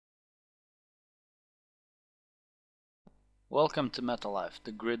Welcome to metaLIFE,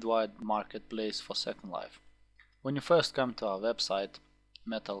 the grid-wide marketplace for Second Life. When you first come to our website,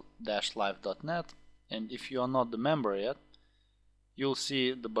 metal-life.net, and if you are not the member yet, you'll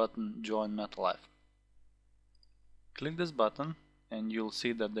see the button Join metaLIFE. Click this button and you'll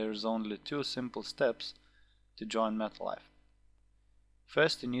see that there is only two simple steps to join metaLIFE.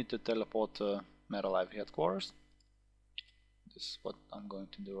 First, you need to teleport to metaLIFE headquarters. This is what I'm going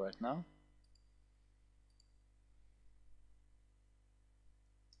to do right now.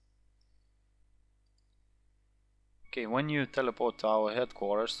 Okay, when you teleport to our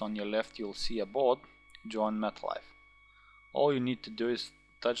headquarters, on your left you'll see a board, Join metaLIFE. All you need to do is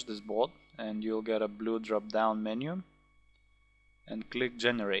touch this board and you'll get a blue drop down menu and click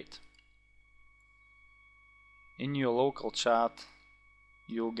Generate. In your local chat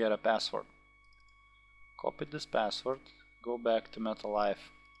you'll get a password. Copy this password, go back to metaLIFE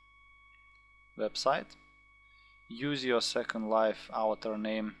website, use your Second Life avatar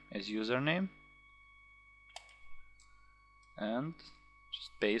name as username and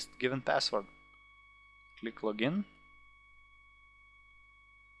just paste given password. Click login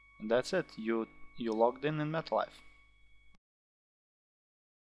and that's it. You logged in metaLIFE.